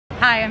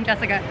Hi, I'm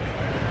Jessica.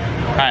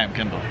 Hi, I'm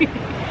Kendall.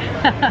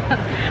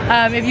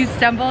 If you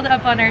stumbled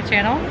up on our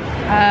channel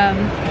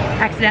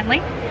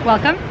accidentally,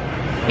 welcome.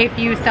 If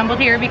you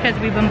stumbled here because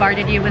we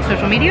bombarded you with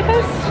social media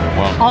posts,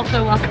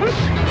 also welcome.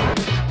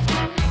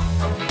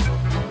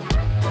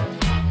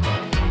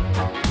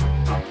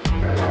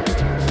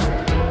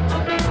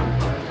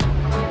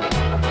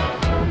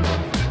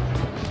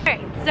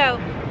 Alright,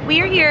 so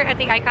we are here at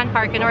the Icon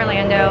Park in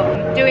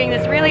Orlando doing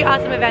this really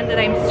awesome event that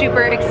I'm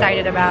super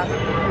excited about.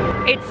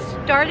 It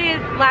started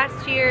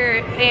last year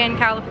in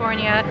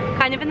California,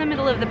 kind of in the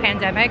middle of the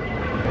pandemic.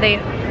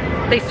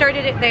 They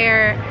started it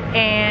there,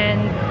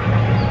 and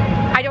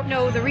I don't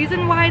know the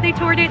reason why they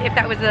toured it, if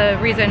that was a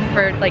reason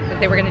for like that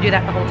they were gonna do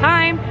that the whole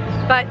time,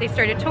 but they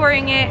started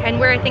touring it,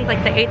 and we're I think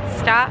like the 8th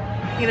stop.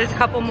 There's a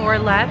couple more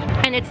left,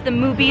 and it's the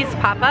Mooby's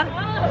pop-up.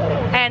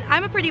 And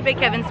I'm a pretty big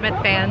Kevin Smith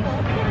fan.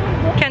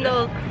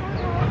 Kendall,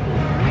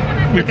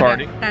 we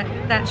party.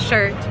 That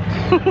shirt.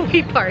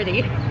 We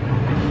party.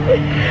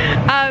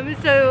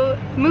 So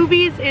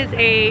Mooby's is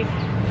a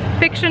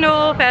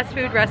fictional fast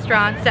food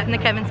restaurant set in the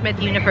Kevin Smith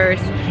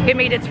universe. It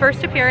made its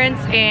first appearance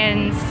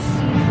in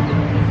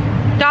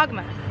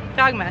Dogma.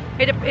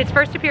 Its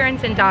first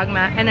appearance in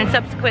Dogma, and then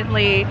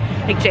subsequently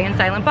like Jay and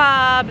Silent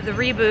Bob, the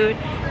reboot,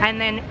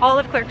 and then all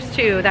of Clerks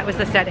 2, that was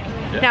the setting.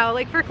 Yeah. Now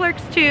like for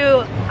Clerks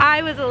 2,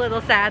 I was a little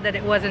sad that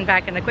it wasn't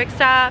back in the Quick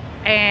Stop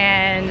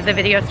and the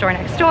video store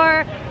next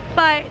door,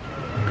 but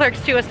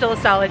Clerks 2 is still a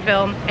solid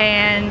film,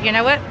 and you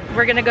know what?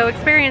 We're gonna go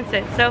experience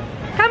it, so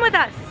come with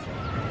us.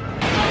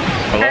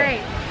 Hello. All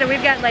right, so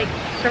we've got like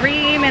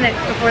 3 minutes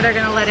before they're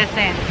gonna let us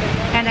in,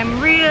 and I'm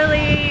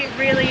really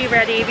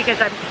ready because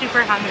I'm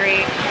super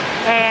hungry,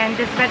 and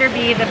this better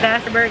be the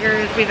best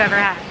burgers we've ever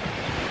had.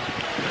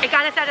 It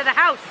got us out of the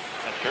house.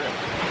 That's true.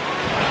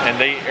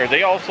 And are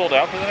they all sold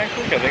out for the next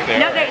week? I think they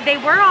are. No, they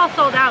were all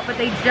sold out, but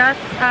they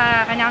just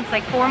announced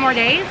like 4 more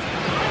days.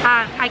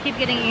 I keep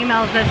getting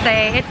emails that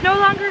say it's no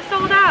longer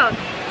sold out.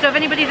 So if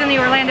anybody's in the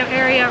Orlando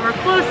area or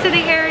close to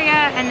the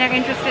area and they're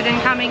interested in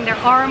coming, there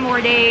are more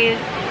days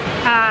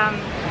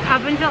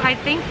up until I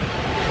think,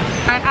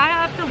 I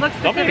have to look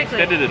specifically. They've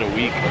extended it a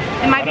week.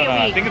 It might be a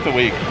week. I think it's a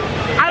week.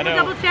 I will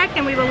double check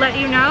and we will let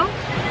you know.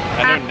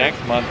 I know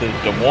next month is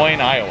Des Moines,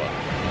 Iowa.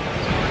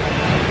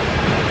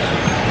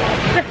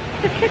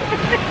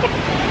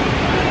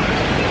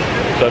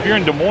 So if you're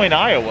in Des Moines,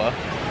 Iowa.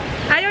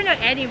 I don't know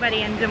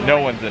anybody in Des Moines.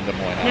 No one's in Des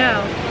Moines,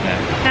 Iowa.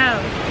 No.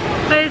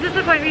 But is this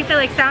the point where you say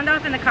like sound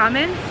off in the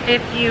comments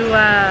if you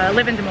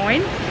live in Des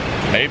Moines?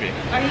 Maybe.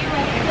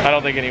 I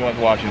don't think anyone's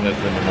watching this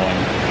in Des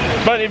Moines.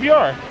 But if you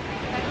are,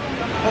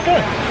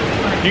 okay.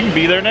 You can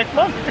be there next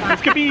month.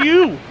 This could be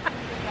you.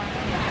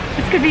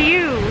 This could be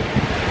you.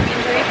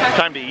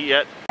 Time to eat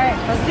yet? Alright,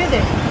 let's do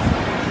this.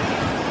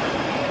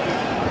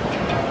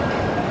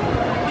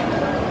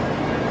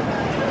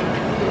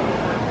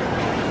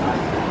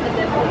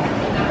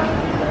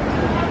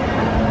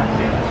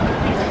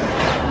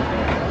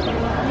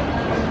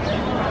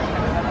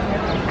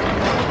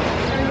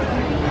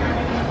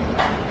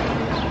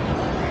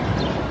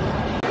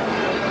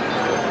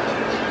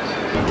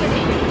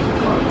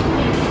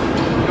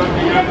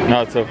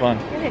 No, it's so fun.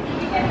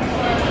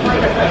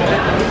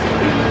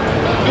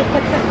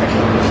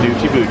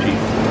 Snoochie boochie.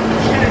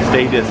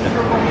 Stay distant.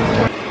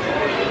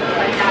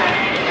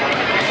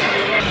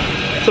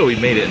 So we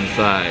made it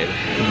inside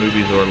the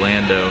Mooby's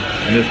Orlando,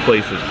 and this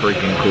place is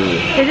freaking cool.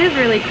 It is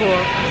really cool.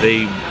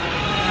 They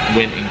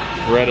went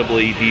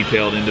incredibly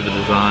detailed into the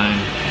design.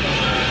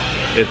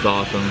 It's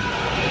awesome.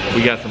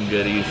 We got some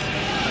goodies.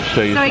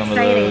 Show you some of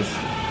those.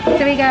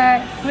 So we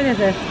got, what is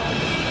this?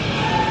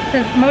 It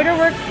says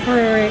Motorworks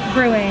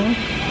Brewing,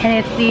 and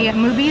it's the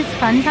Mooby's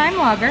Funtime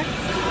Lager.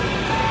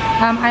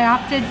 I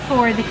opted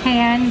for the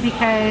can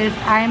because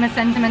I'm a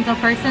sentimental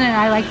person and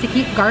I like to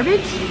keep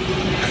garbage.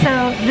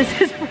 So this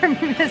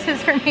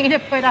is for me to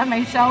put on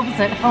my shelves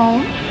at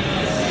home.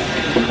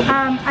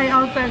 I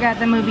also got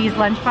the Mooby's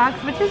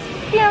lunchbox, which is,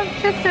 you know,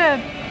 just a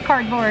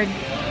cardboard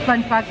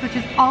lunchbox, which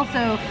is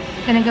also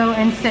gonna go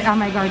and sit on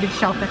my garbage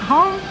shelf at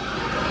home.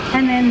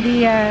 And then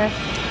the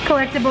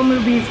collectible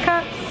Mooby's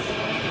cups.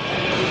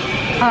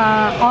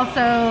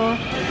 Also,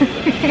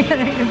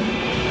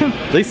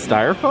 they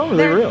styrofoam? Or are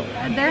they real?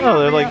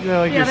 They're like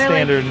your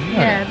standard.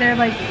 Yeah, they're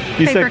like.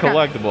 You said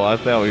collectible. I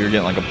thought we were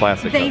getting like a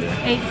plastic. It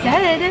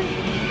said,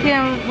 you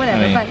know,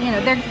 whatever. I mean, but you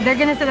know, they're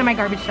gonna sit on my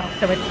garbage shelf,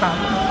 so it's fine.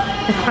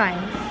 It's fine.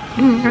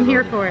 I'm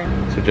here for it.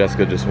 So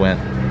Jessica just went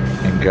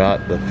and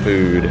got the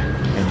food,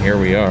 and here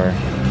we are.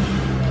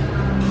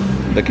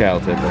 The cow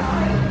tipper.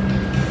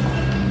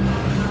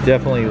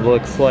 Definitely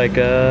looks like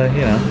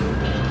you know,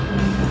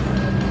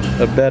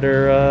 a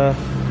better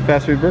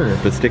fast food burger,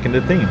 but sticking to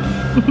the theme.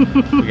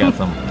 We got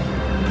some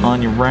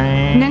onion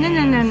ring.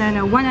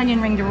 No. One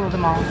onion ring to rule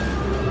them all.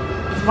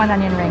 It's one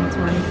onion ring to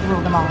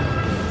rule them all.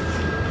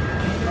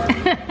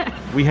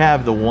 We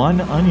have the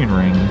one onion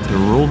ring to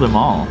rule them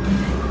all.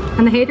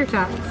 And the hater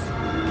tots.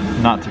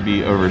 Not to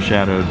be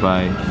overshadowed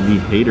by the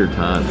hater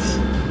tots.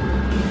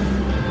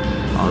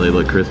 Oh, they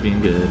look crispy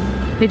and good.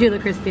 They do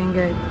look crispy and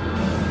good.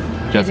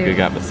 Jessica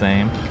got the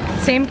same.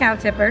 Same cow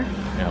tipper.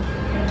 Yeah.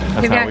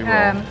 That's We've how we roll.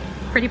 got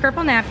pretty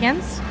purple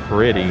napkins.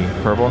 Pretty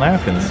purple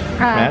napkins.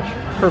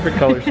 Match. Perfect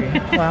color scheme.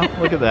 Wow,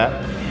 look at that.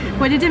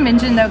 Wanted to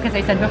mention though, because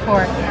I said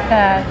before,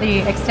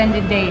 the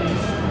extended days.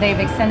 They've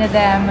extended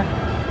them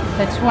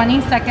the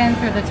 22nd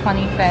through the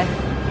 25th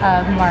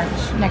of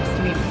March next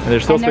week. And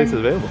there's still spaces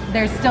available.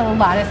 There's still a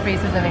lot of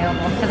spaces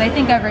available because I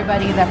think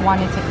everybody that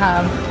wanted to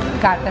come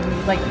got them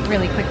like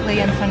really quickly,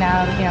 and so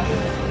now, you know,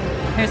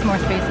 there's more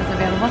spaces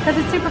available because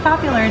it's super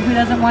popular, and who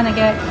doesn't want to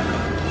get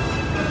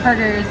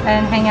burgers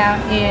and hang out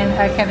in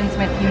a Kevin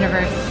Smith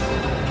universe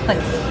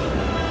place?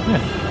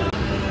 Yeah.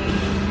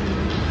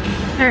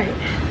 All right,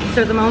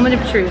 so the moment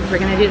of truth. We're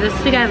gonna do this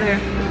together.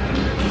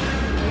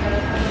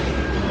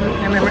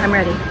 I'm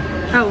ready.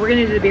 Oh, we're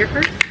gonna do the beer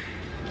first?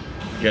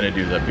 Gonna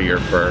do the beer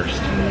first.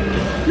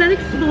 That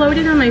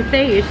exploded on my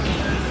face.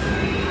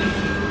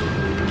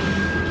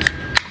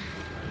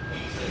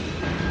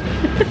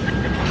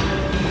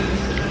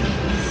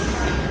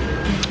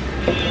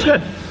 It's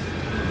good.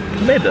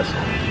 Who made this?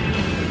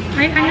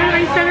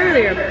 I said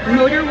earlier,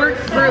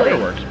 Motorworks Brewing.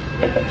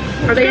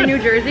 Motorworks. Are they in New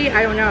Jersey?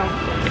 I don't know.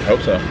 I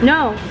hope so.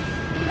 No.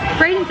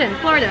 Bradenton,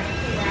 Florida.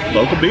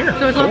 Local beer.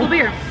 So it's local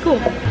beer. Cool.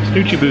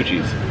 Snoochie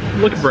Boochies.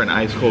 Looking for an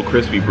ice cold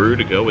crispy brew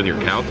to go with your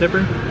cow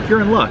tipper?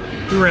 You're in luck.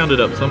 We rounded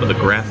up some of the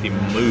grassy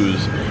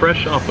moose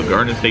fresh off the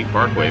Garden State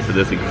Parkway for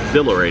this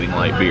exhilarating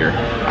light beer.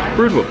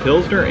 Brewed with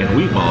Pilsner and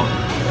wheat malt.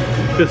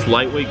 This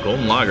lightweight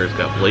golden lager's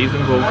got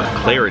blazing gold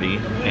clarity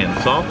and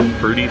soft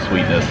fruity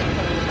sweetness,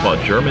 while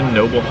German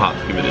noble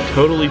hops give it a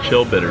totally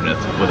chill bitterness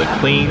with a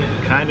clean,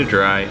 kinda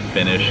dry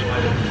finish.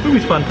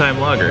 Mooby's Funtime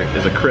Lager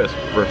is a crisp,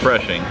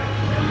 refreshing,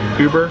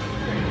 uber,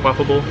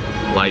 waffable,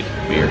 light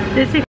beer.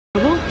 Did it say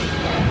waffable?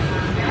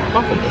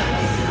 Waffable.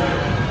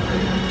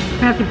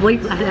 I have to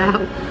bleep that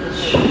out.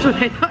 That's what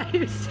I thought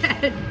you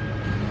said.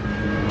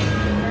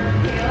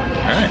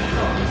 Alright,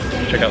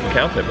 check out the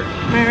cow tipper.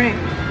 Alright.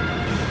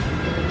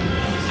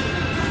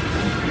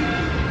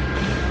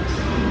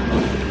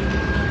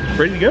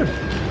 Pretty good.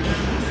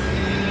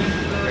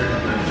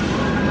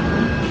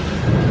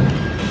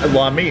 A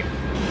lot of meat.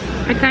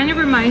 It kind of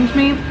reminds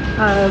me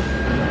of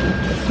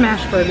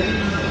Smash Burger.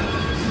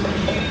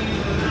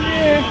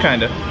 Yeah,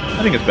 kinda.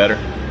 I think it's better.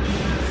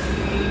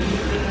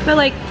 But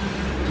like,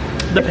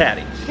 The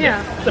patty.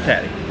 yeah. The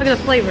patty. Look at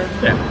the flavor.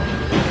 Yeah.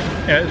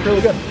 Yeah, it's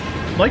really good.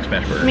 I like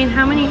Smash Burger. I mean,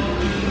 how many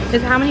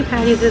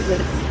patties is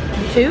this?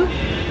 2?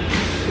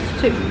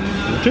 It's 2.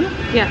 2?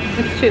 Yeah,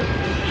 it's 2.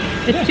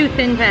 It's 2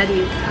 thin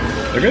patties.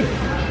 They're good.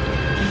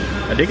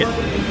 I dig it.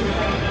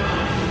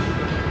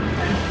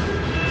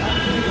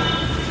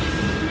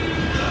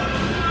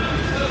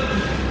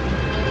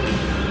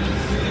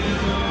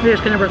 You're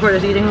just gonna record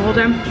us eating the whole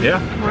time?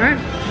 Yeah. Alright.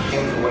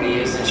 For what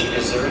he is, then she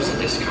deserves a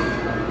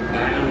discomfort.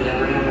 Back on the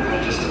other hand,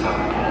 I just about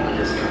all the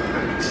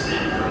discomfort can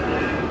stand from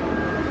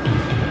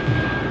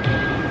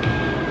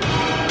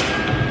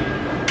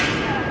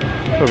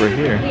there. Over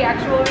here. The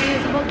actual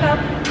reusable cup.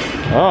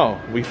 Oh,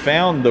 we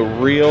found the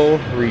real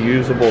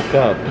reusable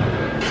cup.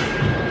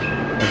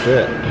 That's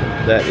it.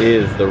 That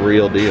is the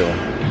real deal.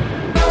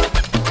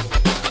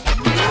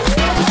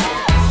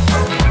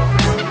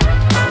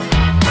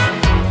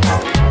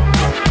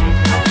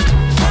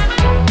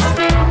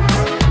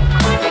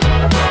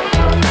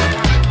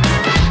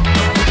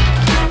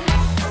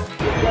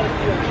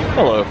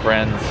 Hello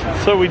friends.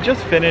 So we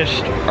just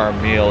finished our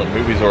meal at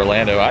Mooby's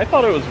Orlando. I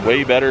thought it was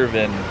way better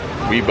than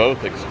we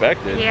both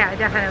expected. Yeah,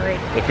 definitely.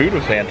 The food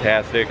was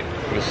fantastic.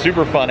 It was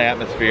super fun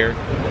atmosphere.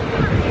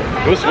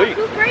 It was sweet.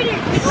 Oh, who graded?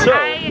 So,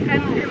 I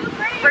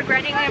am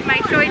regretting my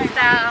choice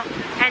though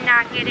and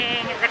not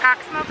getting the cock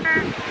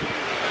smoker,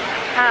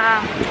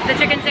 the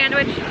chicken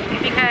sandwich,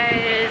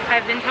 because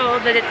I've been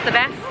told that it's the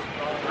best.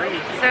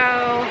 So,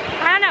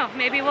 I don't know,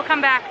 maybe we'll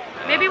come back.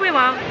 Maybe we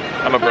won't.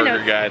 I'm a Who burger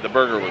knows? guy. The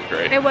burger was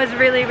great. It was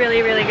really,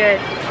 really, really good.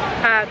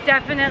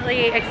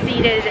 Definitely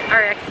exceeded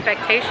our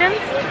expectations.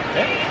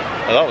 Yeah,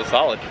 I thought it was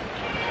solid.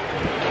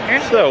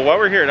 So while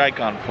we're here at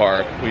Icon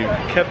Park, we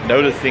kept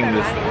noticing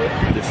this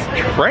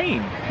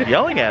train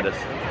yelling at us.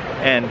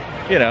 And,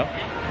 you know,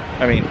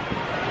 I mean,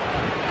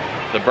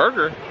 the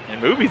burger in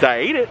Mooby's, I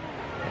ate it.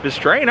 This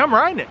train, I'm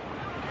riding it.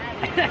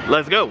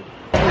 Let's go.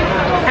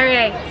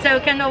 Alright, so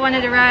Kendall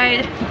wanted to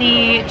ride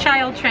the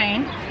child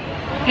train.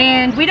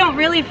 And we don't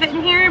really fit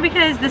in here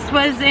because this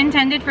was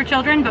intended for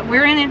children, but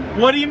we're in it.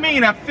 What do you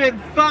mean? I fit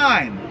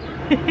fine.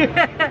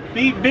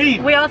 Beep,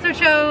 beep. We also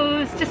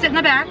chose to sit in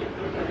the back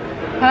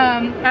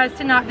as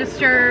to not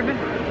disturb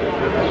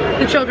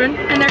the children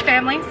and their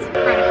families.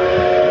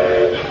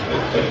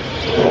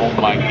 Oh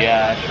my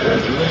gosh.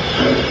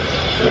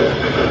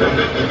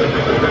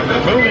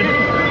 Moving.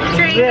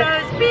 Train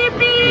goes beep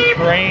beep.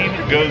 Train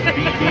goes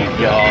beep beep,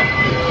 y'all.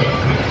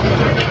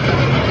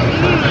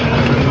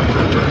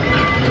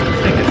 This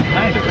thing is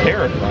kind of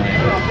terrifying.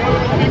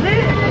 Is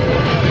it?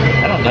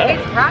 I don't know.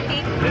 It's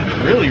rocky. It's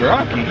really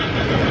rocky.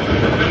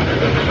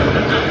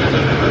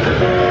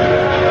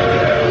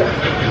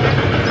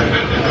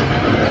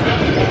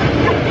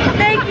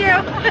 Thank you.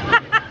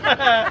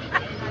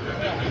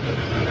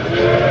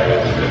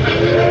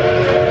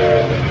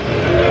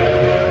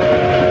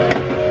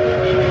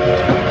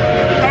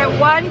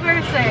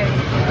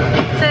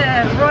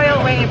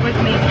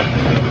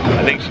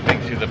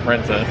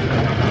 princess.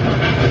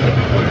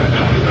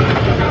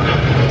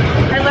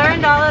 I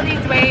learned all of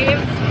these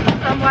waves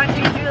from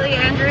watching Julie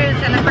Andrews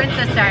and the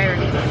Princess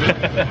Diaries.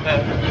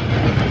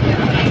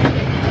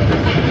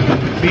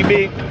 Beep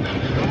beep.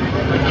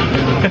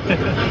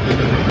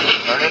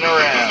 Turning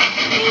around.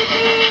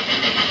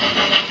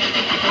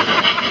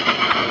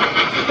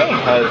 This thing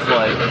has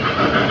like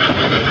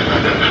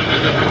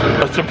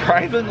a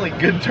surprisingly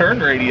good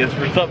turn radius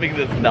for something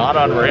that's not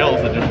on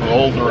rails and just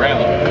rolls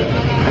around.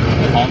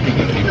 Honking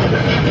at people.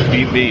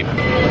 Beep beep.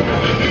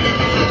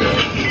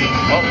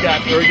 Oh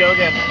god, here we go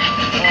again.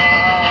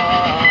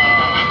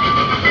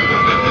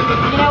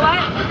 You know what?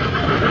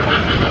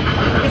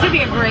 This would be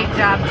a great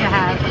job to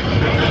have.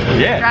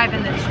 Yeah.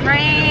 Driving the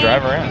train.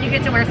 Drive around. You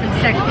get to wear some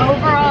sick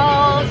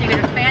overalls. You get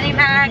a fanny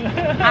pack.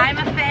 I'm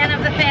a fan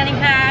of the fanny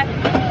pack.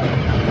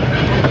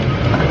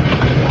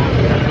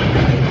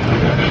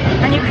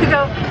 And you could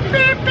go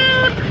beep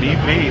beep. Beep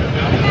beep.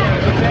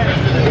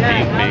 Beep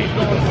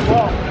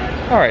beep.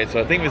 Alright, so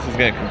I think this is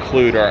going to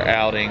conclude our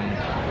outing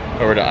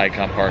over to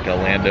Icon Park,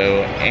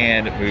 Orlando,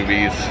 and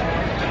Mooby's.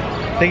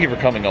 Thank you for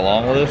coming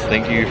along with us.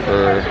 Thank you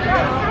for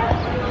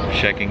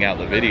checking out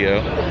the video.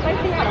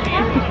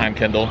 I'm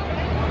Kendall.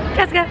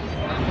 Jessica.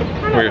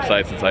 We're your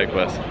Sights and Side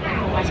Quests.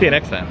 See you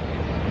next time.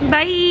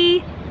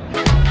 Bye.